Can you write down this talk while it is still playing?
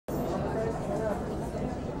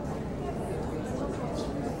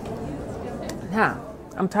Huh.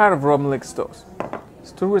 I'm tired of rubbing lick stores.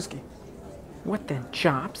 It's too risky. What then,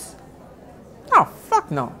 jobs? Oh, fuck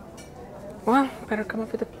no. Well, better come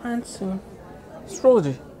up with a plan soon.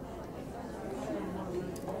 Astrology.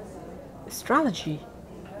 Astrology?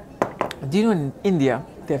 Do you know in India,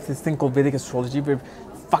 they have this thing called Vedic Astrology where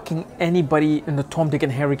fucking anybody in the Tom, Dick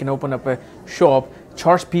and Harry can open up a shop,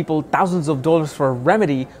 charge people thousands of dollars for a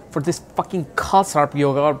remedy for this fucking Kalsarp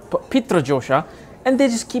yoga or Pitra Josha, and they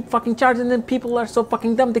just keep fucking charging them. People are so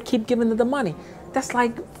fucking dumb, they keep giving them the money. That's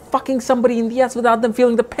like fucking somebody in the ass without them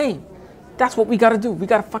feeling the pain. That's what we gotta do. We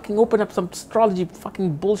gotta fucking open up some astrology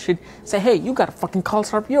fucking bullshit. Say, hey, you got a fucking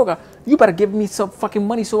Kalsarp yoga. You better give me some fucking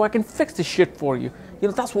money so I can fix this shit for you. You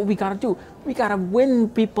know, that's what we gotta do. We gotta win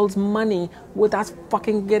people's money without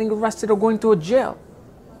fucking getting arrested or going to a jail.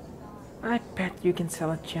 I bet you can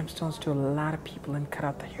sell gemstones to a lot of people and cut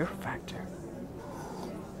out the hair factor.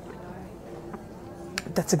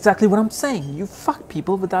 That's exactly what I'm saying. You fuck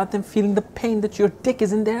people without them feeling the pain that your dick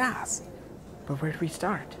is in their ass. But where do we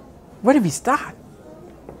start? Where did we start?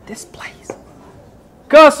 This place.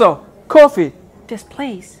 Casso, coffee. This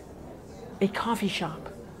place. A coffee shop.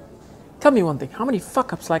 Tell me one thing. How many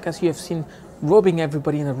fuck-ups like us you have seen robbing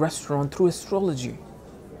everybody in a restaurant through astrology?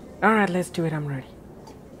 Alright, let's do it. I'm ready.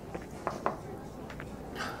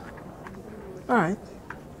 Alright.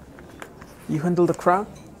 You handle the crowd.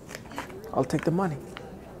 I'll take the money.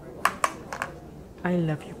 I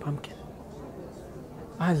love you, pumpkin.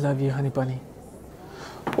 I love you, honey bunny.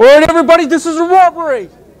 Alright, everybody, this is a robbery.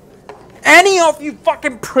 Any of you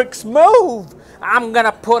fucking pricks move. I'm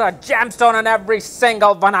gonna put a gemstone on every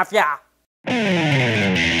single one of ya.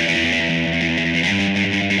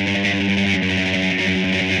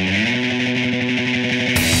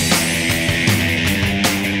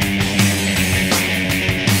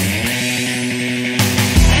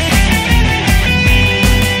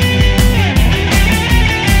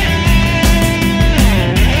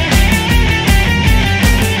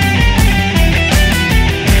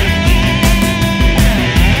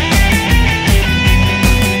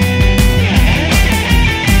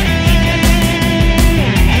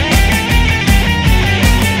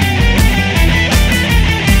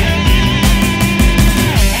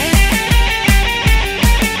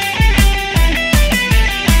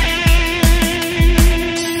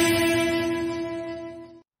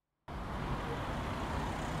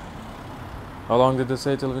 How long did they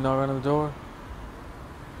say till we knock on the door?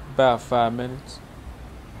 About 5 minutes.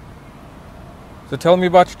 So tell me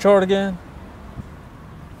about your chart again.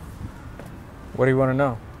 What do you want to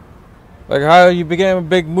know? Like how you became a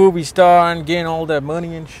big movie star and gained all that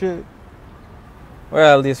money and shit?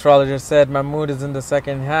 Well, the astrologer said my moon is in the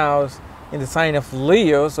second house in the sign of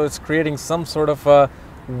Leo, so it's creating some sort of a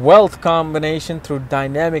wealth combination through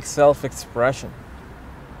dynamic self-expression.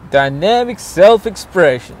 Dynamic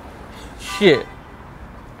self-expression. Shit.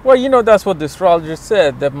 Well, you know, that's what the astrologer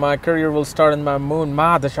said, that my career will start in my moon,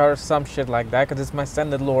 mahadasha, or some shit like that, because it's my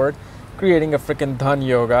ascended lord creating a freaking dhan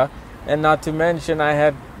yoga. And not to mention, I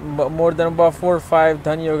had more than about 4 or 5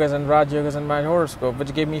 dhan yogas and raj yogas in my horoscope,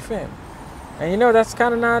 which gave me fame. And you know, that's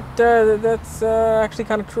kind of not, that's actually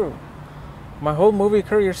kind of true. My whole movie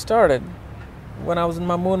career started when I was in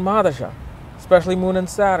my moon mahadasha, especially moon and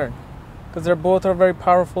Saturn, because they're both are very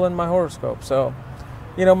powerful in my horoscope. So,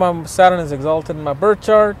 you know, my Saturn is exalted in my birth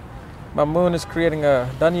chart. My moon is creating a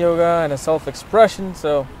dhan yoga and a self-expression.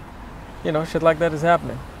 So, you know, shit like that is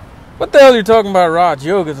happening. What the hell are you talking about Raj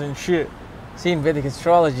yogas and shit? See, in Vedic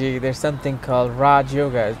astrology, there's something called Raj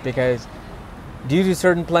yogas because due to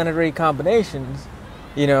certain planetary combinations,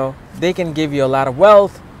 you know, they can give you a lot of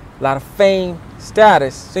wealth, a lot of fame,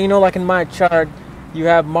 status. So, you know, like in my chart, you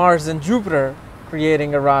have Mars and Jupiter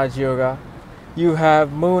creating a Raj yoga. You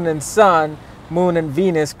have Moon and Sun, Moon and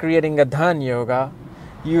Venus creating a dhan yoga.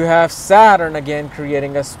 You have Saturn again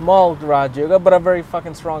creating a small Raj yoga, but a very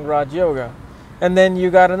fucking strong Raj yoga. And then you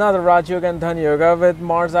got another Raj yoga and dhan yoga with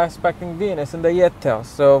Mars aspecting Venus in the Yetel.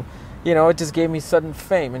 So, you know, it just gave me sudden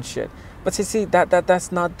fame and shit. But see,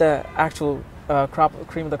 that's not the actual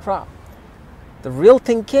cream of the crop. The real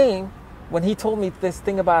thing came when he told me this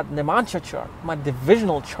thing about Navamsha chart, my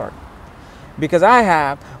divisional chart. Because I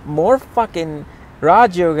have more fucking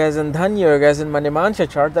Raj yogas and dhan yogas in my Navamsha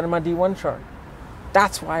chart than in my D1 chart.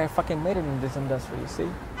 That's why I fucking made it in this industry, you see.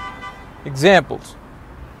 Examples.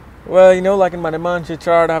 Well, you know, like in my Navamsha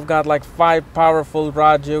chart, I've got like 5 powerful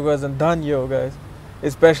Raj yogas and dhan yogas.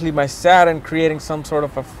 Especially my Saturn creating some sort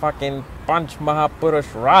of a fucking Panch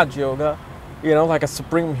Mahapurush Raj yoga. You know, like a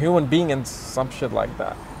supreme human being and some shit like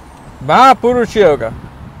that. Mahapurush yoga.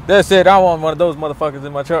 That's it. I want one of those motherfuckers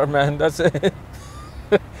in my chart, man. That's it.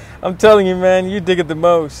 I'm telling you, man, you dig it the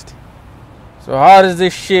most. So how does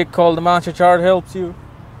this shit called the Navamsha chart helps you?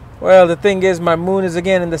 Well, the thing is, my moon is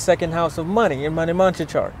again in the second house of money in my Navamsha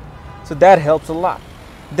chart. So that helps a lot.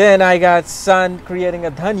 Then I got Sun creating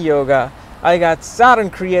a dhan yoga. I got Saturn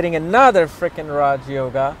creating another freaking Raj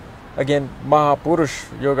yoga. Again,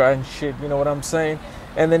 Mahapurush yoga and shit, you know what I'm saying?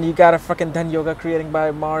 And then you got a fucking dhan yoga creating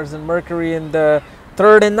by Mars and Mercury in the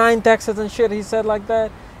 3rd and 9th axis and shit, he said like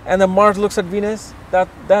that. And then Mars looks at Venus. That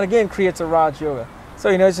again creates a Raj yoga. So,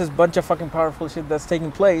 you know, it's just a bunch of fucking powerful shit that's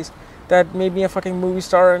taking place that made me a fucking movie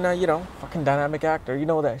star and a, you know, fucking dynamic actor. You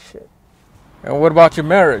know that shit. And what about your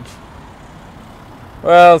marriage?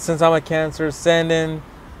 Well, since I'm a Cancer ascendant,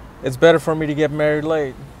 it's better for me to get married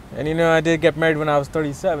late. And, you know, I did get married when I was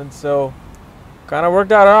 37, so kind of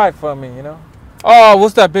worked out all right for me, you know. Oh,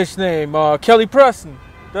 what's that bitch name? Kelly Preston.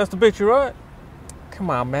 That's the bitch, right? Come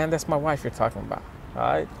on, man. That's my wife you're talking about. All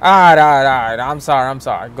right? All right. I'm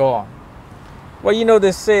sorry. Go on. Well, you know,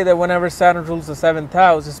 they say that whenever Saturn rules the 7th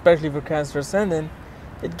house, especially for Cancer ascendant,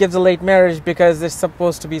 it gives a late marriage because there's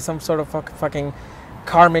supposed to be some sort of fucking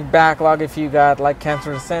karmic backlog if you got like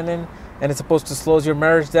Cancer ascendant, and it's supposed to slow your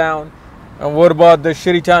marriage down. And what about the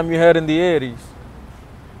shitty time you had in the 80s?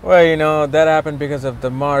 Well, you know, that happened because of the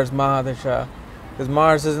Mars mahadasha. Because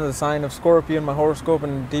Mars is in the sign of Scorpio in my horoscope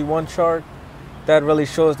and D1 chart. That really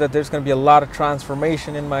shows that there's going to be a lot of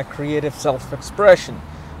transformation in my creative self-expression.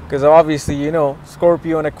 Because obviously, you know,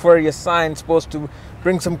 Scorpio and Aquarius sign supposed to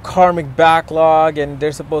bring some karmic backlog, and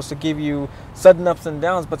they're supposed to give you sudden ups and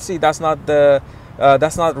downs. But see, that's not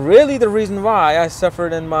really the reason why I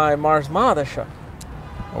suffered in my Mars mahadasha.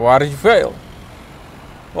 Why did you fail?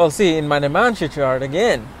 Well, see, in my Navamsha chart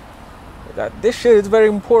again, this shit is very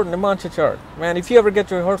important. Navamsha chart, man. If you ever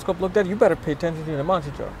get your horoscope looked at, you better pay attention to your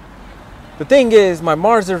Navamsha chart. The thing is, my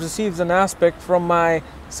Mars receives an aspect from my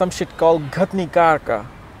some shit called gatni karaka.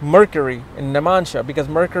 Mercury in Navamsha, because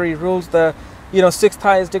Mercury rules the, you know, 6th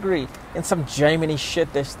highest degree. In some Jamini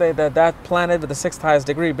shit, they say that planet with the 6th highest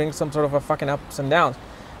degree brings some sort of a fucking ups and downs.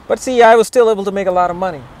 But see, I was still able to make a lot of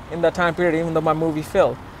money in that time period, even though my movie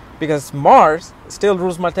failed. Because Mars still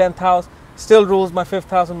rules my 10th house, still rules my 5th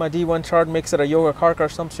house in my D1 chart, makes it a yoga karaka or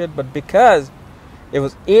some shit. But because it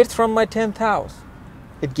was 8th from my 10th house,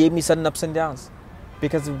 it gave me sudden ups and downs.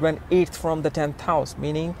 Because it went 8th from the 10th house,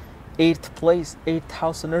 meaning 8th place, 8th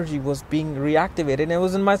house energy was being reactivated, and it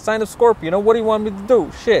was in my sign of Scorpio. You know, what do you want me to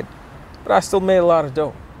do? Shit. But I still made a lot of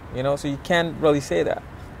dough, you know, so you can't really say that.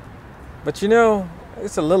 But you know,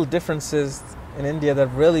 it's a little differences in India that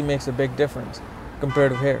really makes a big difference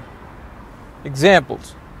compared to here.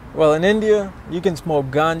 Examples. Well, in India, you can smoke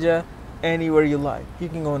ganja anywhere you like. You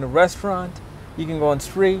can go in a restaurant, you can go on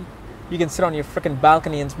street, you can sit on your freaking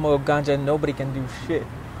balcony and smoke ganja and nobody can do shit.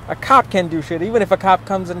 A cop can't do shit. Even if a cop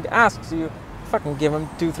comes and asks you, fucking give him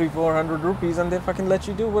 200, 300, 400 rupees and they fucking let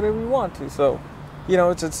you do whatever you want to. So, you know,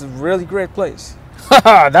 it's a really great place.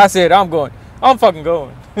 Haha, that's it. I'm going. I'm fucking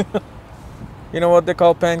going. You know what they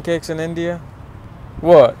call pancakes in India?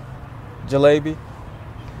 What? Jalebi.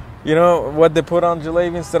 You know what they put on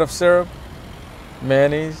jalebi instead of syrup?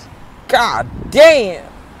 Mayonnaise. God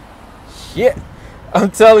damn. Shit.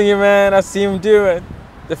 I'm telling you, man, I see them do it.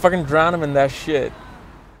 They fucking drown them in that shit.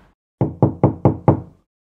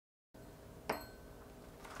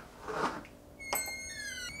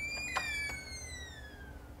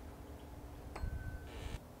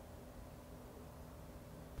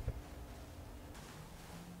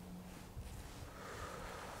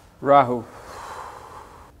 Rahu.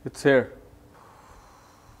 It's here.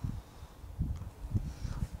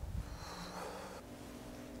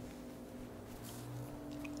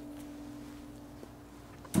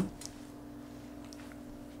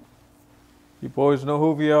 You boys know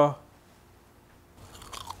who we are?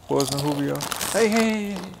 Boys know who we are?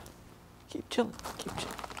 Hey. Keep chilling.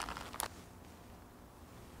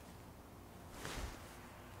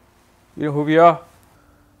 You know who we are?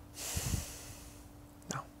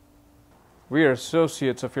 No. We are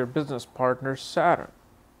associates of your business partner, Saturn.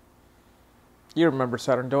 You remember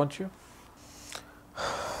Saturn, don't you?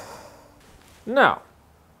 Now,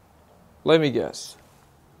 let me guess.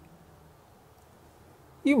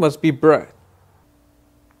 You must be Brett.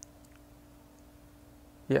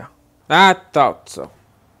 Yeah, I thought so.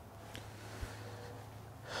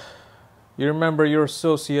 You remember your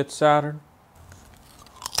associate Saturn?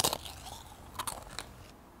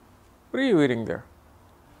 What are you eating there?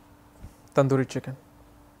 Tandoori chicken.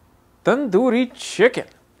 Tandoori chicken.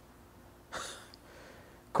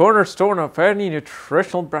 Cornerstone of any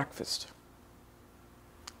nutritional breakfast.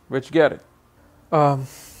 Where'd you get it?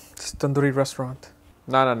 It's tandoori restaurant.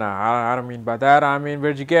 No. I don't mean by that. I mean,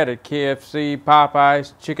 where'd you get it? KFC,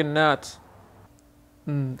 Popeyes, chicken nuts.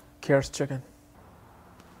 KRSchannel.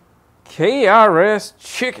 KRS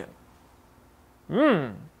Chicken.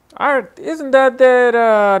 Isn't that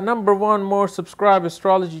 #1 most subscribed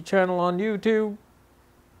astrology channel on YouTube?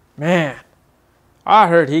 Man, I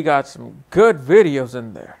heard he got some good videos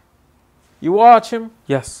in there. You watch him?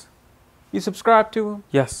 Yes. You subscribe to him?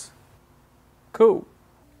 Yes. Cool.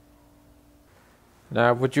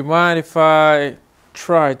 Now, would you mind if I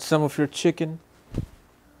tried some of your chicken?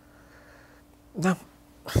 No.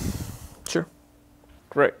 Sure.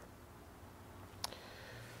 Great.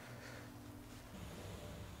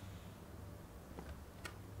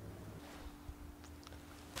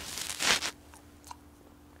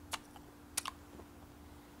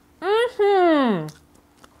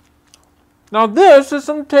 Now this is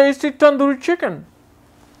some tasty tandoori chicken.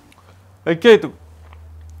 Hey Ketu,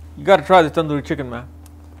 you gotta try the tandoori chicken, man.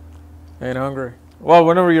 Ain't hungry? Well,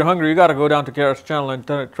 whenever you're hungry, you gotta go down to KRSchannel and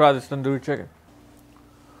try this tandoori chicken.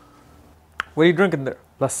 What are you drinking there?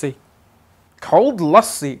 Lassi. Cold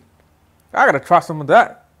lassi. I gotta try some of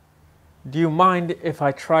that. Do you mind if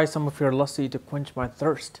I try some of your lassi to quench my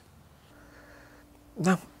thirst?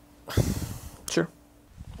 No. Sure.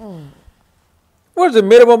 What is it,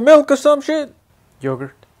 made of milk or some shit?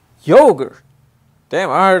 Yogurt. Yogurt? Damn,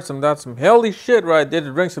 I heard that's some healthy shit right there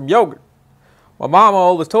to drink some yogurt. My mama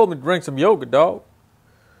always told me to drink some yogurt, dog.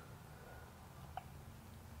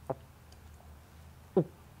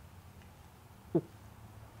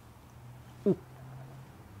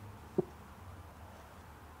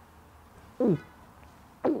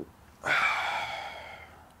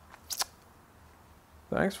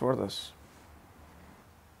 Thanks for this.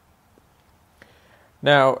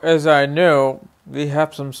 Now, as I know, we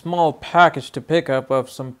have some small package to pick up of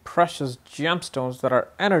some precious gemstones that are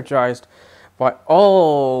energized by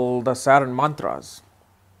all the Saturn mantras.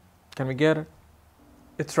 Can we get it?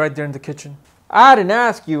 It's right there in the kitchen. I didn't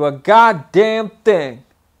ask you a goddamn thing.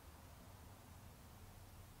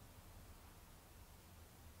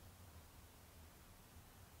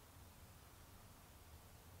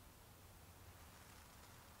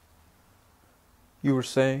 You were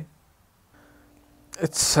saying?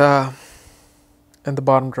 It's in the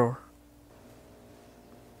bottom drawer.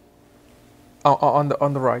 On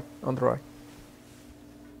the right.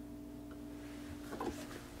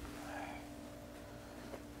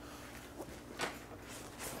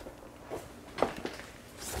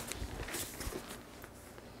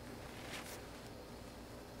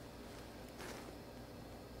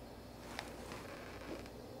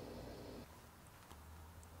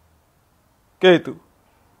 Ketu,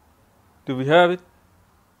 do we have it?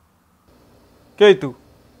 Ketu,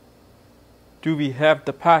 do we have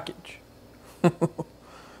the package?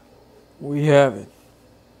 We have it.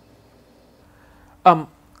 I'm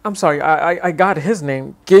sorry, I got his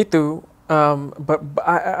name, Ketu, but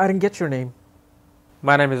I didn't get your name.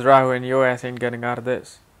 My name is Rahu and your ass ain't getting out of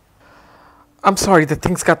this. I'm sorry, the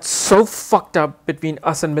things got so fucked up between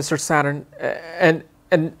us and Mr. Saturn, and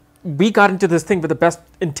we got into this thing with the best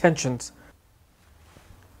intentions.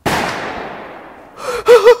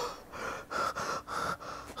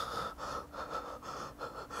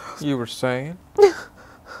 You were saying?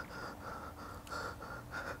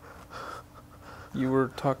 You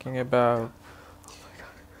were talking about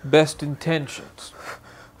best intentions.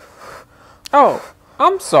 Oh,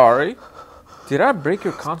 I'm sorry. Did I break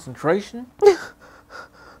your concentration?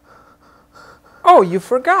 Oh, you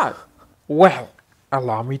forgot. Well,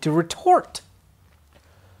 allow me to retort.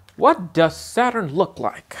 What does Saturn look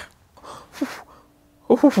like?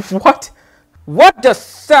 What? What does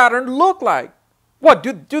Saturn look like? What,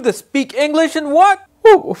 do they speak English and what?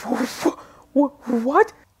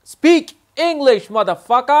 What? Speak English,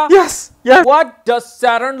 motherfucker. Yes. What does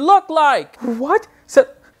Saturn look like? What?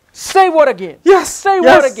 Say what again? Yes. Say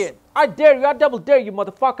what again? I dare you, I double dare you,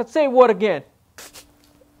 motherfucker. Say what again?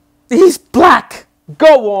 He's black.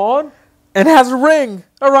 Go on. And has a ring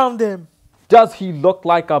around him. Does he look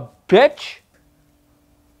like a bitch?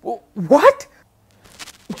 What?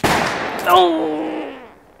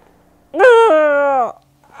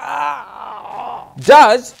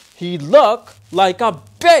 Does he look like a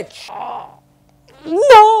bitch?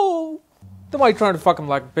 No. Then why are you trying to fuck him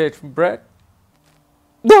like a bitch, Brett?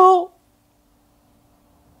 No.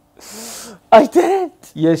 I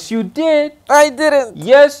didn't. Yes, you did. I didn't.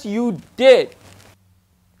 Yes, you did.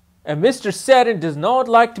 And Mr. Saturn does not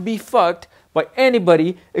like to be fucked by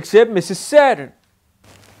anybody except Mrs. Saturn.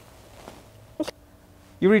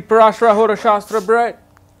 You read Prashara Hora Shastra, Brett?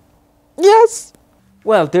 Yes.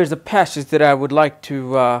 Well, there's a passage that I would like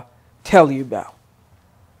to tell you about.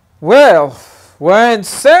 Well, when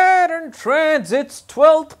Saturn transits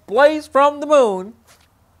 12th place from the moon,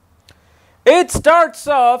 It starts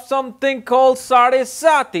off something called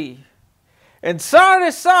Sadi-sati. And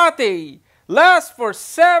Sadi-sati lasts for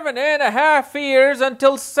 7.5 years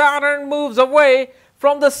until Saturn moves away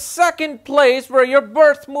from the second place where your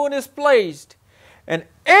birth moon is placed. And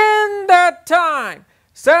in that time,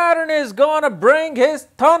 Saturn is gonna bring his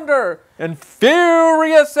thunder and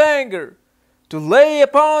furious anger to lay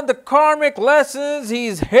upon the karmic lessons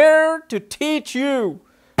he's here to teach you.